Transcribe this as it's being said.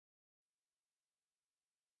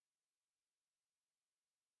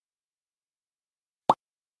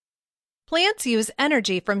Plants use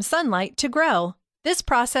energy from sunlight to grow. This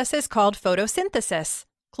process is called photosynthesis.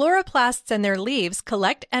 Chloroplasts in their leaves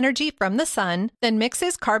collect energy from the sun, then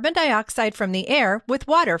mixes carbon dioxide from the air with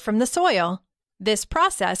water from the soil. This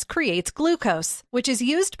process creates glucose, which is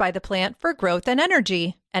used by the plant for growth and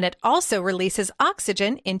energy, and it also releases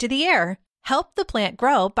oxygen into the air. Help the plant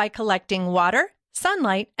grow by collecting water,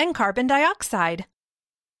 sunlight, and carbon dioxide.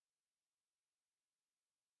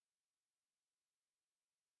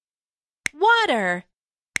 Water,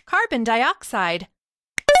 carbon dioxide,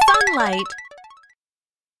 sunlight.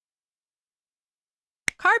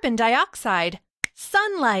 Carbon dioxide,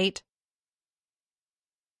 sunlight.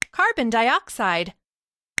 Carbon dioxide,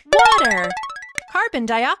 water. Carbon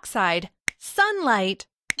dioxide, sunlight,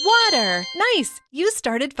 water. Nice! You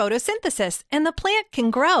started photosynthesis and the plant can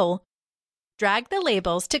grow. Drag the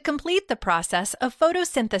labels to complete the process of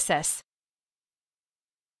photosynthesis.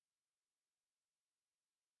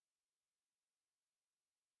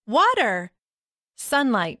 Water,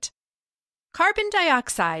 sunlight. Carbon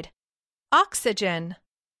dioxide, oxygen.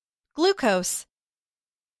 Glucose.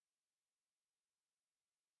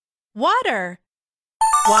 Water.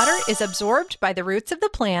 Water is absorbed by the roots of the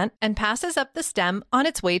plant and passes up the stem on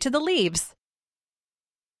its way to the leaves.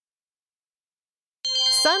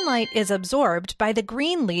 Sunlight is absorbed by the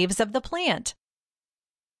green leaves of the plant.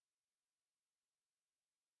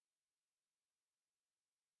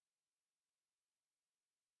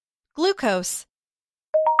 Glucose.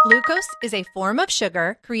 Glucose is a form of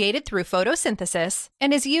sugar created through photosynthesis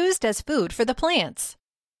and is used as food for the plants.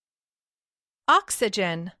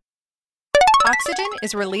 Oxygen. Oxygen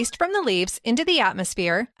is released from the leaves into the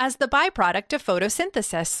atmosphere as the byproduct of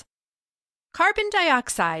photosynthesis. Carbon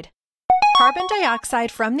dioxide. Carbon dioxide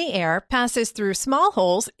from the air passes through small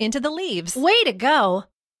holes into the leaves. Way to go!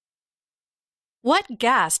 What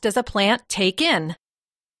gas does a plant take in?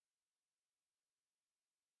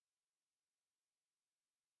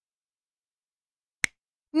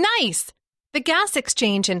 Nice! The gas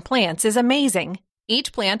exchange in plants is amazing.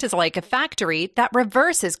 Each plant is like a factory that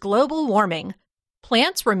reverses global warming.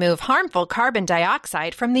 Plants remove harmful carbon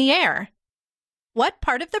dioxide from the air. What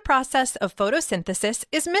part of the process of photosynthesis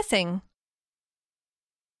is missing?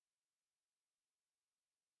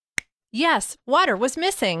 Yes, water was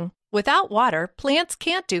missing. Without water, plants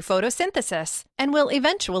can't do photosynthesis and will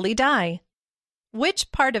eventually die.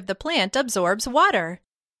 Which part of the plant absorbs water?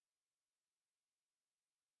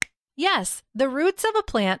 Yes, the roots of a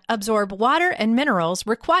plant absorb water and minerals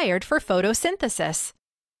required for photosynthesis.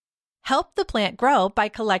 Help the plant grow by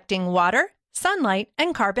collecting water, sunlight,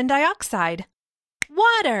 and carbon dioxide.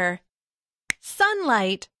 Water,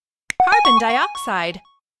 sunlight, carbon dioxide.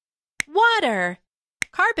 Water,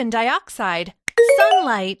 carbon dioxide,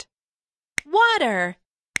 sunlight. Water,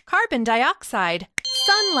 carbon dioxide,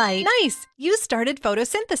 sunlight. Nice! You started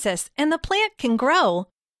photosynthesis and the plant can grow.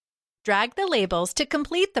 Drag the labels to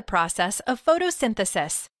complete the process of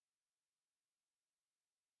photosynthesis.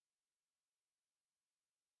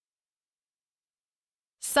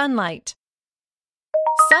 Sunlight.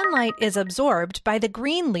 Sunlight is absorbed by the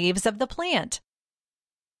green leaves of the plant.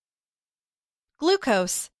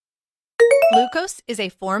 Glucose. Glucose is a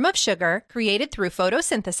form of sugar created through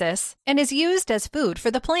photosynthesis and is used as food for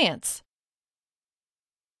the plants.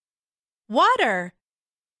 Water.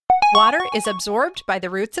 Water is absorbed by the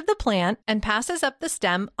roots of the plant and passes up the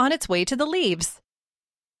stem on its way to the leaves.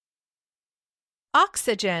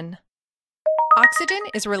 Oxygen. Oxygen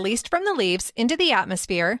is released from the leaves into the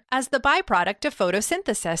atmosphere as the byproduct of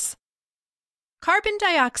photosynthesis. Carbon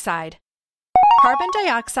dioxide. Carbon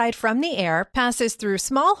dioxide from the air passes through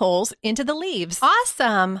small holes into the leaves.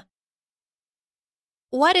 Awesome!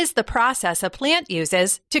 What is the process a plant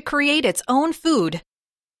uses to create its own food?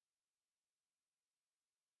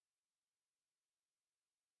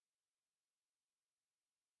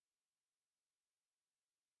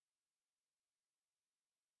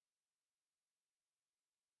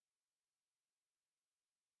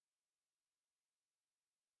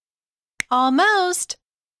 Almost!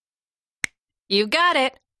 You got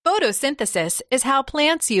it! Photosynthesis is how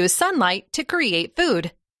plants use sunlight to create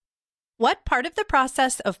food. What part of the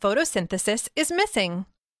process of photosynthesis is missing?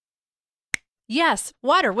 Yes,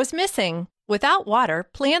 water was missing. Without water,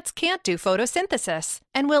 plants can't do photosynthesis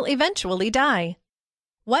and will eventually die.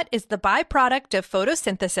 What is the byproduct of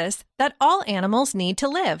photosynthesis that all animals need to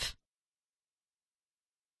live?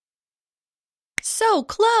 So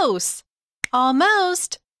close!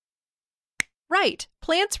 Almost! Right,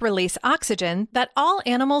 plants release oxygen that all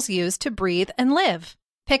animals use to breathe and live.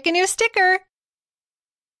 Pick a new sticker!